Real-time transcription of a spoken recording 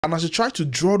And as he tried to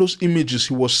draw those images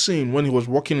he was seeing when he was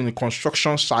working in a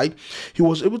construction site, he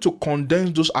was able to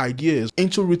condense those ideas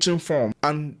into written form.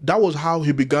 And that was how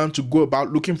he began to go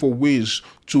about looking for ways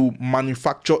to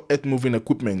manufacture earth-moving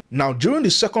equipment. Now, during the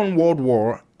Second World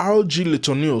War, R.G.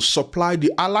 Letourneau supplied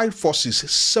the Allied forces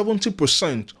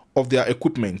 70% of their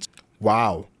equipment.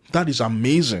 Wow. That is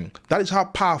amazing. That is how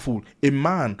powerful a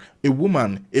man, a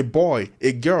woman, a boy,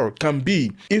 a girl can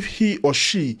be if he or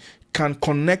she can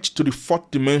connect to the fourth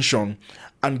dimension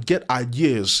and get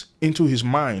ideas into his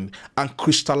mind and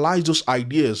crystallize those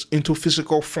ideas into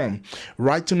physical form,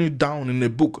 writing it down in a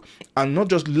book and not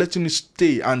just letting it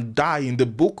stay and die in the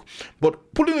book,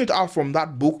 but pulling it out from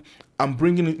that book and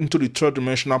bringing it into the third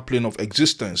dimensional plane of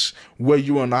existence, where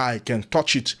you and I can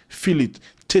touch it, feel it,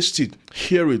 taste it,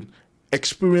 hear it,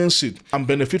 experience it, and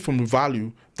benefit from the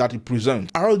value that it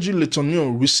presents. R.G.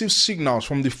 Letourneau received signals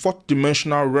from the fourth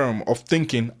dimensional realm of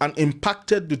thinking and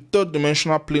impacted the third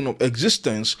dimensional plane of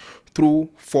existence through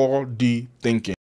 4D thinking.